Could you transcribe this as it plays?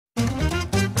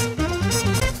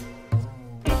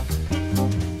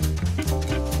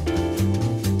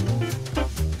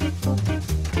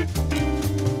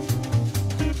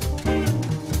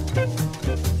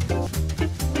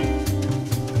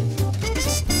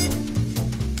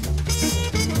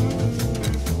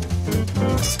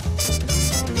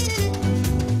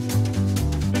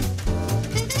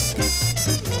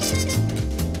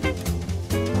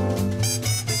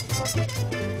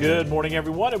Good morning,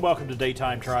 everyone, and welcome to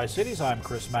Daytime Tri-Cities. I'm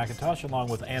Chris McIntosh along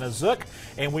with Anna Zook,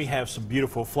 and we have some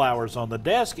beautiful flowers on the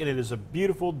desk, and it is a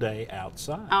beautiful day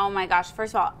outside. Oh my gosh,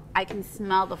 first of all, I can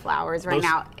smell the flowers right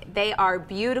now. They are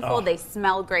beautiful. They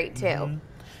smell great too.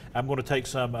 I'm going to take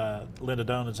some, Linda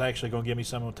Dunn is actually going to give me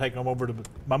some. I'm going to take them over to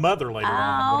my mother later on.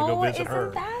 I'm going to go visit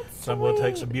her. So I'm going to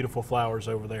take some beautiful flowers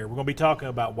over there. We're going to be talking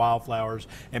about wildflowers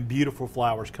and beautiful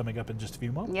flowers coming up in just a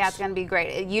few moments. Yeah, it's going to be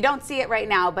great. You don't see it right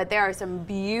now, but there are some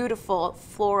beautiful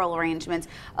floral arrangements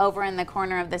over in the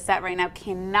corner of the set right now.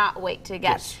 Cannot wait to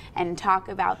get and talk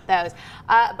about those.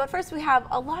 But first, we have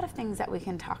a lot of things that we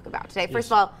can talk about today. First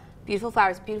of all, beautiful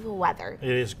flowers, beautiful weather. It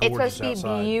is gorgeous outside. It's supposed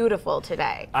to be beautiful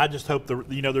today. I just hope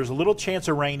there's a little chance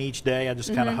of rain each day. I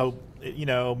just kind of hope,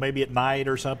 maybe at night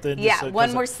or something. Yeah, just,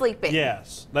 when we're sleeping.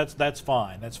 Yes, that's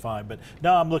fine. That's fine. But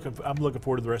no, I'm looking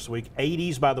forward to the rest of the week.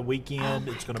 80s by the weekend.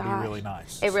 It's going to be really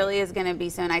nice. It really is going to be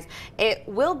so nice. It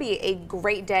will be a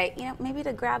great day. Maybe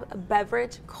to grab a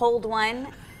beverage, cold one.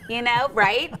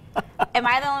 Right? Am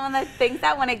I the only one that thinks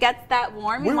that when it gets that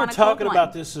warm, you want a cold one? We were talking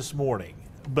about this morning.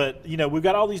 But, we've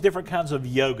got all these different kinds of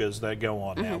yogas that go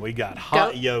on now. We got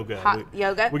hot yoga.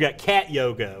 We got cat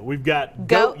yoga. We've got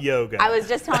goat yoga. I was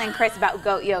just telling Chris about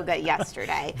goat yoga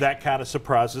yesterday. That kind of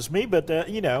surprises me, but,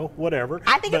 whatever.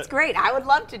 I think it's great. I would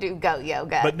love to do goat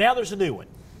yoga. But now there's a new one.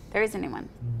 There is a new one.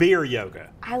 Beer yoga.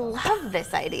 I love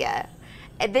this idea.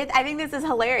 I think this is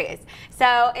hilarious.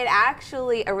 So it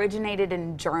actually originated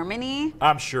in Germany.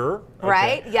 I'm sure.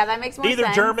 Right? Yeah, that makes more sense.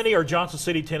 Either Germany or Johnson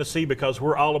City, Tennessee, because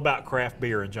we're all about craft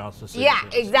beer in Johnson City. Yeah,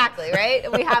 Tennessee. exactly,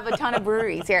 right? We have a ton of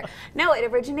breweries here. No, it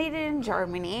originated in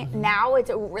Germany. Now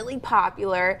it's really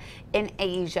popular in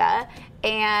Asia,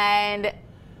 and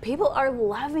people are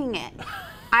loving it.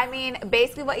 I mean,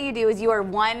 basically what you do is you are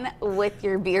one with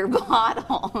your beer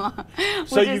bottle,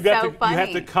 which is so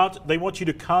funny. They want you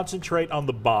to concentrate on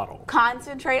the bottle.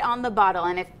 Concentrate on the bottle,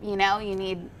 and if you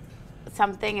need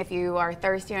something, if you are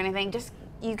thirsty or anything,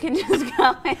 you can just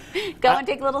go and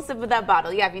take a little sip of that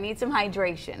bottle. Yeah, if you need some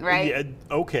hydration, right? Yeah,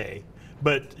 okay.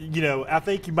 But, I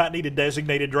think you might need a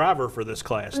designated driver for this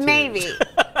class, too. Maybe.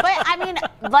 But, I mean,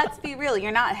 let's be real.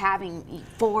 You're not having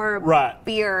 4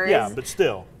 beers. Yeah, but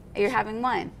still. You're having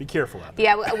one. Be careful out there.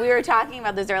 Yeah, we were talking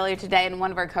about this earlier today, and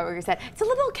one of our coworkers said, it's a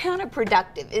little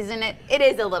counterproductive, isn't it? It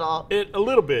is a little. A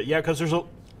little bit, yeah, because there's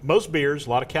most beers, a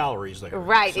lot of calories there.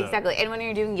 Right, exactly. And when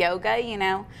you're doing yoga,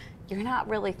 you're not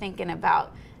really thinking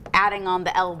about adding on the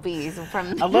lbs from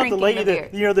drinking the beer. I love the lady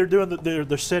that, they're doing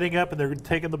they're sitting up and they're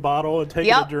taking the bottle and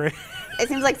taking a drink. It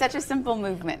seems like such a simple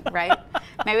movement, right?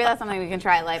 Maybe that's something we can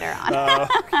try later on.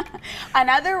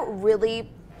 Another really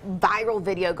viral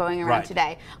video going around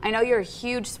today. I know you're a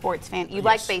huge sports fan. You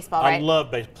like baseball, right? I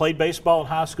love baseball. Played baseball in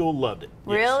high school, loved it.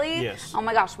 Really? Yes. Oh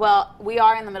my gosh. Well, we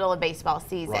are in the middle of baseball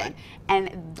season.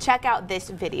 And check out this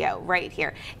video right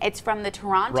here. It's from the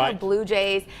Toronto Blue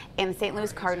Jays and the St.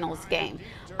 Louis Cardinals game.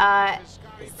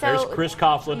 There's Chris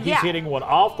Coughlin. He's hitting one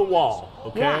off the wall,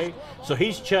 okay? So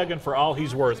he's chugging for all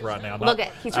he's worth right now. Look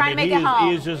at, he's trying to make it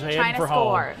home. He's just heading for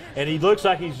home. And he looks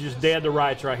like he's just dead to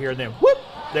rights right here. And then, whoop,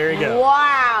 there you go.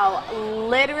 Wow.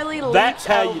 Literally that's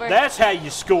how you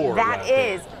score. That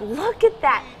is. Look at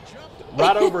that.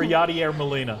 Right over Yadier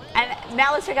Molina. And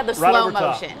now let's check out the slow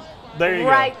motion. There you go.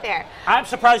 Right there. I'm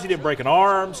surprised he didn't break an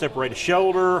arm, separate a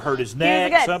shoulder, hurt his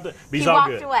neck, something. He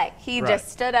walked away. He just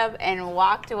stood up and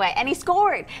walked away. And he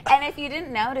scored. And if you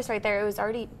didn't notice right there, it was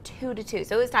already 2-2.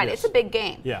 So it was tied. It's a big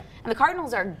game. Yeah. And the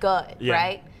Cardinals are good,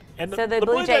 right? And so the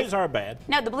Blue Jays aren't bad.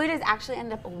 No, the Blue Jays actually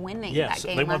ended up winning that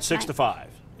game. They won 6-5.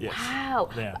 Yes. Wow.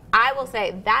 Yeah. I will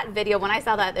say that video, when I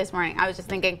saw that this morning, I was just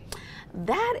thinking,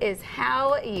 that is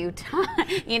how you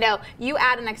tie. You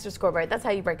add an extra scoreboard. That's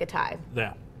how you break a tie.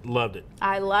 Yeah. Loved it.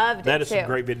 I loved it. That is some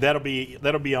great video.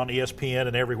 That'll be on ESPN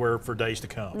and everywhere for days to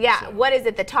come. Yeah. So. What is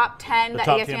it? The top 10 that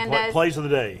ESPN does? Plays of the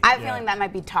day. I have a feeling that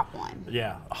might be top 1.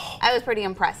 Yeah. That was pretty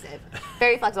impressive.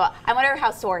 Very flexible. I wonder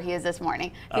how sore he is this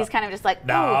morning. He's kind of just like,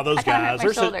 nah, those guys,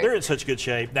 they're in such good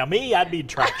shape. Now me, I'd be in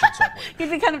traction somewhere.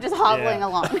 He'd be kind of just hobbling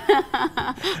along.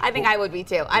 I think I would be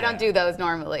too. I don't do those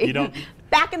normally. You don't?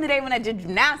 Back in the day when I did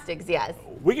gymnastics, yes.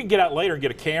 We can get out later and get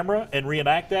a camera and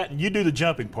reenact that, and you do the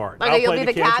jumping part. Okay, you'll be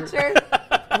the catcher?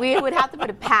 We would have to put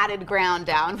a padded ground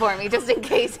down for me just in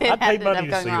case it ended up going wrong. I'd pay money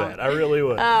to see that. I really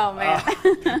would. Oh,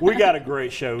 man. We got a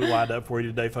great show lined up for you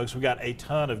today, folks. We got a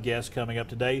ton of guests coming up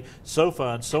today. So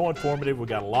fun, so informative. We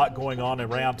got a lot going on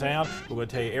around town. We're going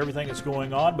to tell you everything that's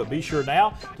going on, but be sure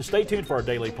now to stay tuned for our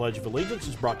daily Pledge of Allegiance.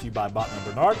 It's brought to you by Botman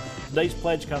Bernard. Today's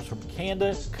pledge comes from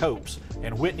Kanda Copes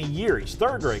and Whitney Yeary's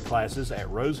third grade classes at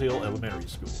Rose Hill Elementary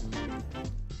School.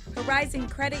 Horizon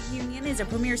Credit Union is a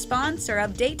premier sponsor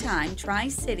of Daytime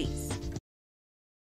Tri-Cities.